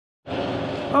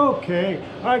Okay,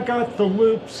 I got the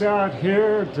loops out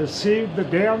here to see the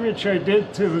damage I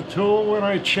did to the tool when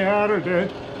I chattered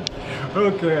it.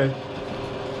 Okay,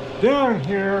 down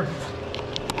here,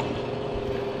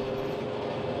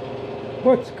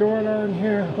 what's going on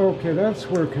here? Okay, that's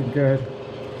working good.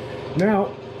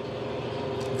 Now,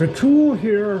 the tool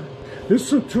here, this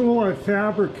is a tool I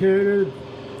fabricated,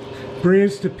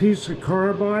 brazed a piece of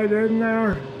carbide in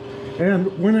there,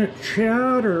 and when it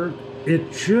chattered,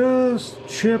 it just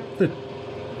chipped the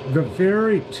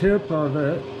very tip of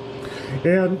it.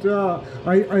 And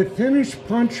I finished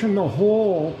punching the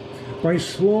hole by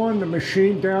slowing the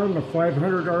machine down to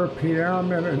 500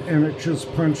 RPM, and it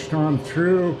just punched on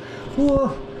through.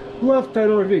 Well, left, I don't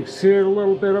know if you can see it, a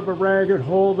little bit of a ragged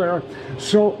hole there.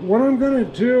 So what I'm going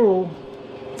to do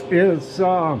is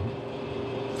go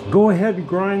ahead and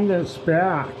grind this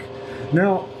back.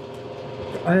 Now,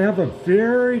 I have a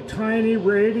very tiny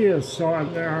radius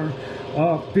on there,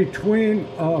 between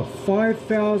 5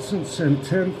 thousandths and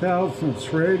 10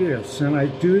 thousandths radius, and I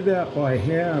do that by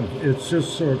hand. It's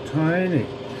just so tiny.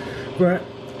 But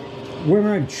when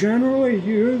I'm generally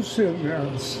using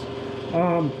this,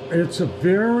 it's a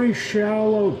very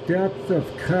shallow depth of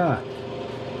cut,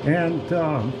 and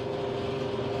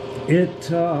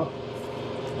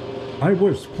I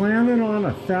was planning on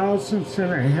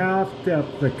 1/1000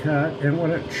 depth of cut, and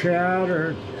when it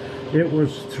chattered, it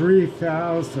was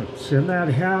 3/1000, and that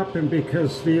happened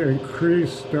because the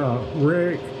increased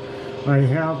rake I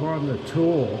have on the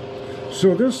tool.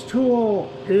 So this tool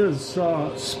is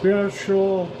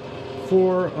special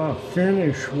for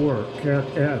finish work at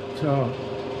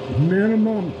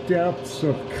minimum depths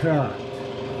of cut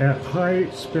at high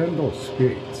spindle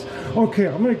speeds. Okay,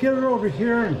 I'm going to get it over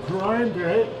here and grind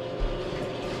it.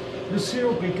 Let's see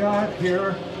what we got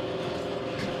here.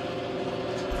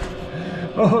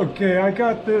 Okay, I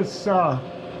got this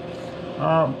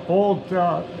old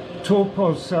tool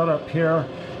post set up here,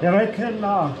 and I can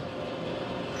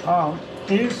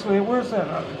easily, where's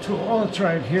that tool? Oh, it's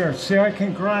right here. See, I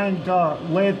can grind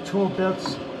lathe tool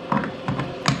bits.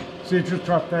 See, just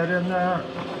drop that in there.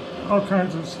 All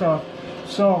kinds of stuff.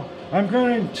 So I'm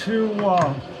going to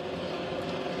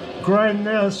grind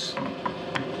this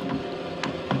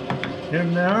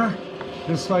in there,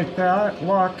 just like that,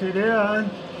 lock it in,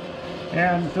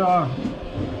 and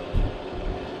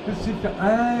let's see,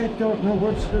 I don't know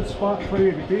what's a good spot for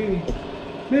you to be.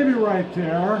 Maybe right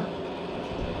there.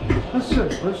 Let's see,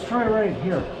 let's try right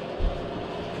here.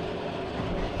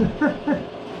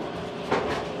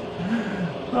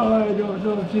 Oh, I don't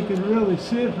know if you can really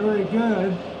see it very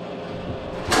good.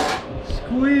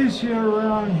 Squeeze you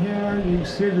around here, you can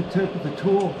see the tip of the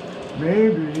tool,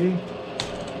 maybe.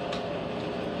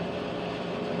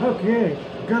 Okay,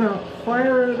 gonna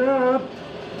fire it up.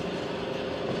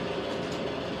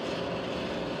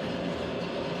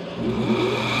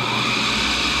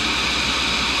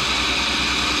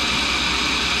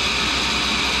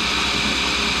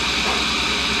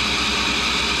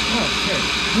 Okay,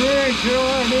 drag it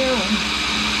on in.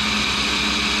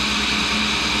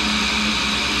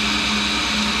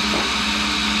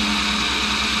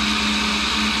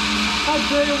 I'll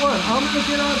tell you what, I'm going to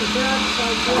get on the back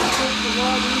side, so it's a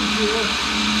lot easier.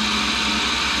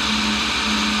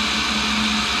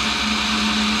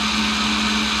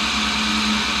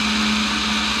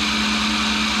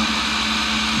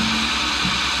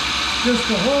 Just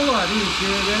a whole lot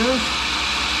easier it is.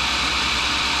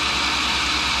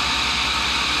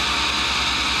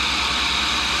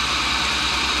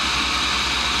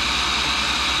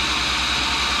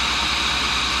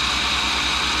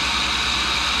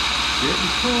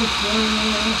 Getting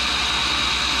closer.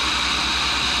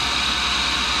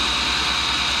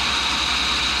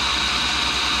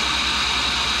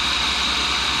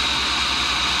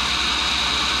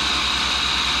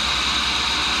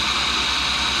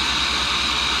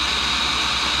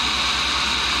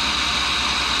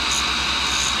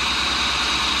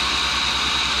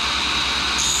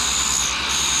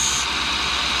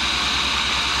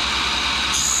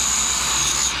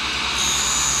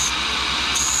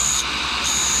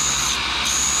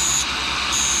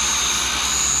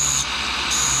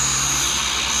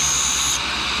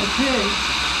 Okay,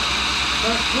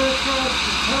 let's work off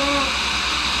the top,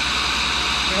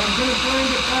 and I'm going to bring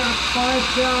it back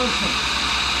 5,000.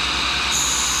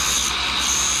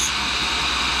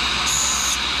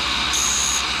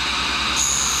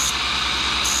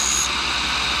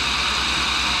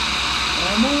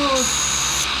 Almost.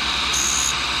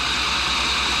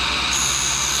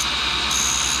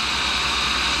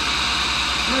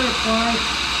 There,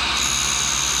 5.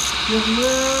 Give a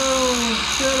little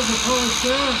bit of a push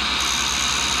there.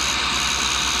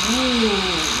 Ooh.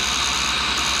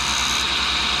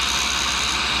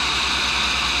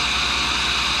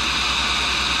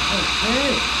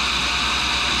 Okay.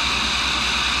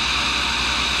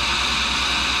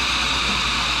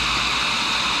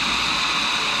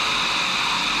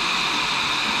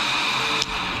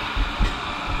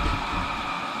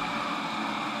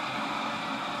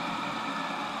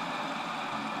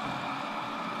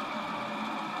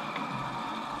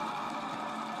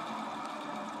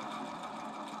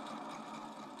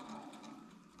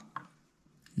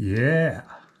 Yeah.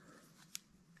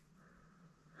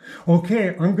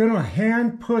 Okay, I'm going to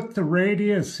hand put the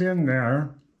radius in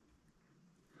there.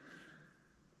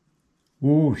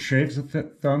 Ooh, shaves the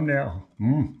thumbnail.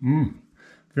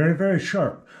 Very, very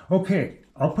sharp. Okay,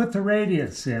 I'll put the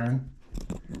radius in.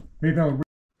 Maybe I'll...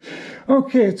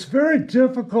 Okay, it's very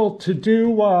difficult to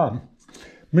do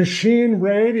machine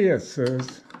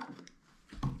radiuses.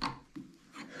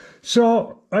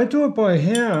 So I do it by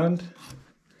hand,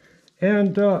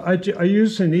 and I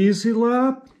use an easy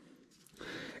lap.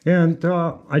 And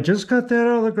I just got that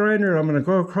out of the grinder. I'm going to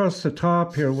go across the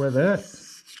top here with it.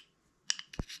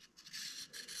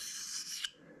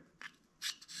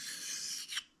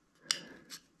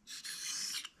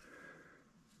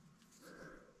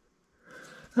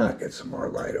 I'll get some more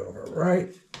light over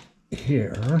right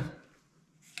here.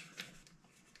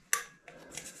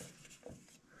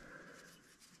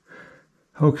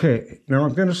 Okay, now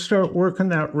I'm going to start working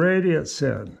that radius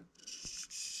in.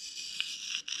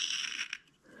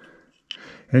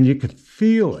 And you can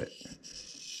feel it.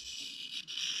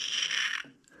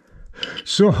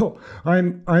 So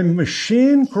I'm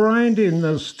machine grinding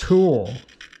this tool,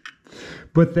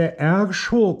 but the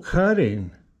actual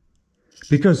cutting,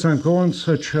 because I'm going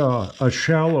such a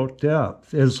shallow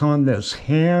depth, is on this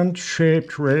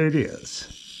hand-shaped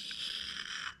radius.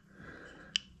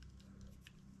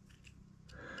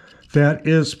 That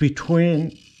is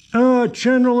between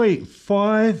generally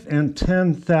 5 and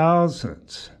 10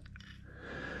 thousandths.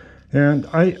 And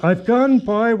I've gotten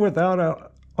by without an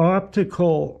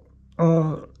optical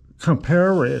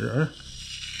comparator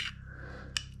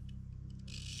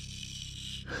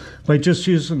by just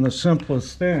using the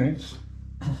simplest things,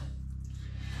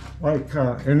 like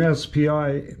an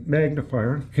SPI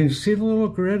magnifier. Can you see the little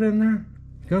grid in there?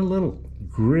 Got a little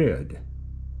grid.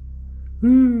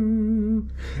 Ooh.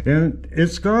 And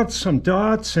it's got some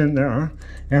dots in there,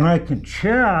 and I can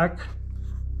check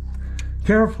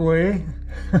carefully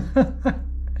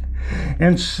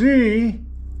and see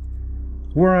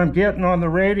where I'm getting on the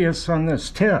radius on this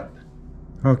tip.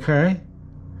 Okay?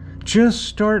 Just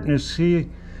starting to see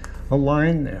a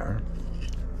line there.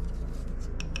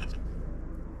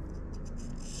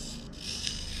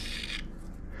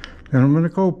 And I'm going to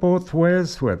go both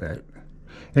ways with it.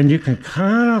 And you can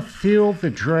kind of feel the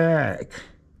drag.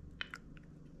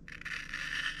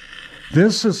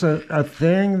 This is a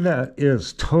thing that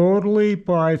is totally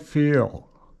by feel.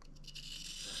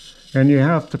 And you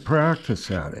have to practice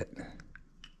at it.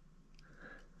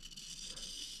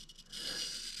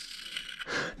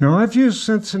 Now, I've used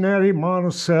Cincinnati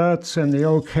monosets and the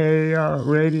OK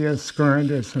radius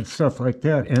grinders and stuff like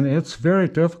that, and it's very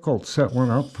difficult to set one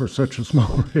up for such a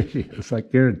small radius, I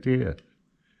guarantee it.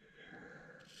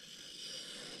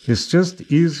 It's just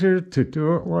easier to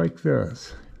do it like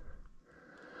this.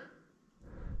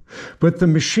 But the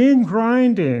machine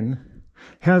grinding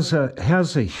has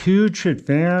a huge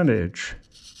advantage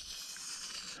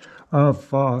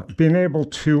of being able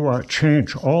to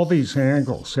change all these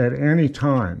angles at any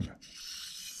time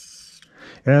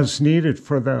as needed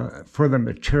for the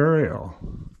material.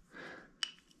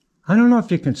 I don't know if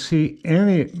you can see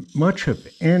much of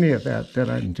any of that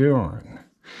I'm doing,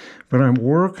 but I'm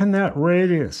working that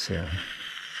radius in.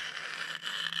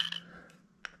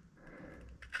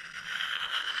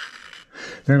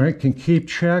 Then I can keep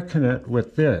checking it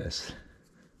with this,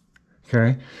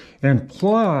 okay? And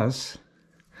plus,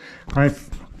 I've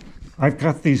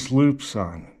got these loops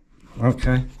on,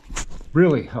 okay?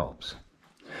 Really helps.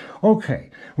 Okay,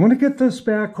 I'm gonna get this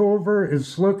back over.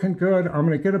 It's looking good. I'm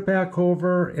gonna get it back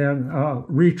over and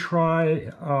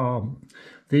retry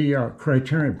the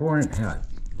Criterion boring head.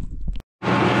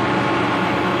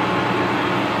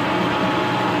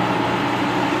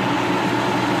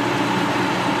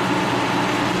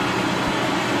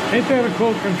 Ain't that a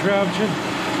cool contraption?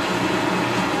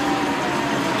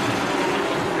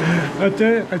 I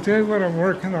tell you what I'm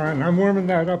working on. I'm warming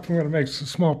that up. I'm going to make some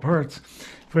small parts.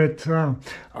 But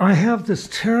I have this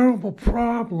terrible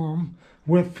problem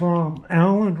with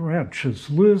Allen wrenches,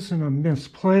 losing them,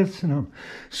 misplacing them.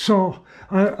 So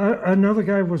another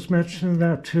guy was mentioning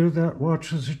that too, that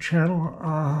watches the channel.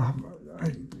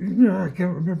 I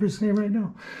can't remember his name right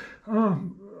now.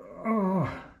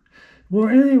 Well,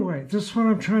 anyway, this what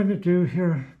I'm trying to do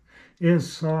here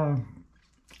is I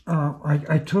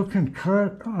took and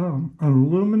cut an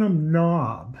aluminum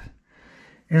knob,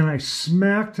 and I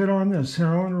smacked it on this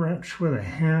Allen wrench with a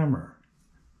hammer.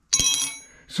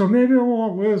 So maybe I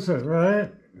won't lose it,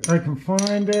 right? I can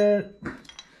find it.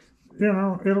 You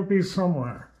know, it'll be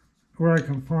somewhere where I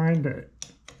can find it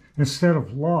instead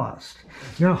of lost.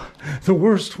 Now, the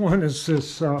worst one is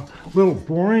this little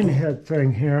boring head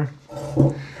thing here.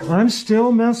 I'm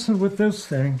still messing with this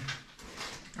thing.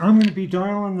 I'm going to be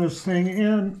dialing this thing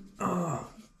in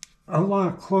a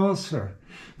lot closer.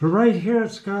 But right here,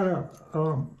 it's got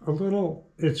a little,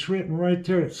 it's written right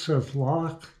there, it says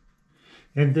lock.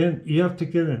 And then you have to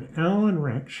get an Allen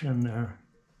wrench in there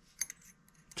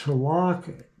to lock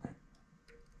it.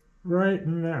 Right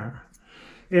in there.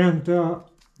 And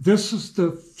this is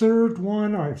the third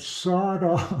one I've sawed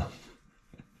off.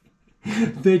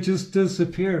 They just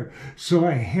disappear. So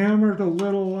I hammered a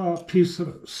little piece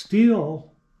of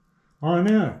steel on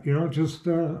it, you know, just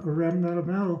a remnant of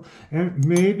metal. And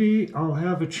maybe I'll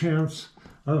have a chance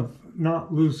of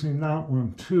not losing that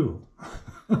one too.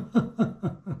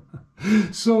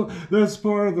 So that's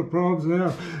part of the problems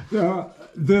I have.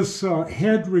 This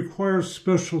head requires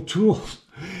special tools.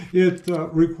 It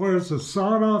requires a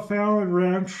sawed-off Allen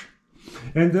wrench,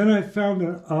 and then I found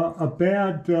a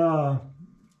bad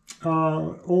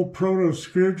old proto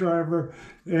screwdriver,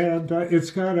 and it's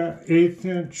got an 1/8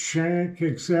 inch shank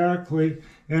exactly,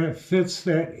 and it fits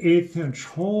that 1/8 inch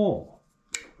hole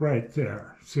right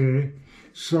there. See,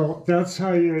 so that's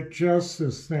how you adjust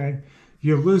this thing.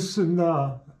 You loosen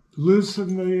the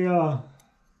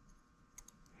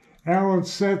Allen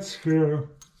set screw,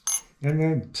 and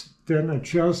then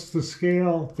adjust the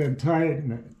scale, then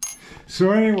tighten it.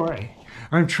 So anyway,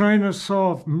 I'm trying to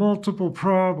solve multiple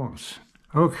problems.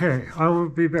 Okay, I will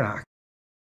be back.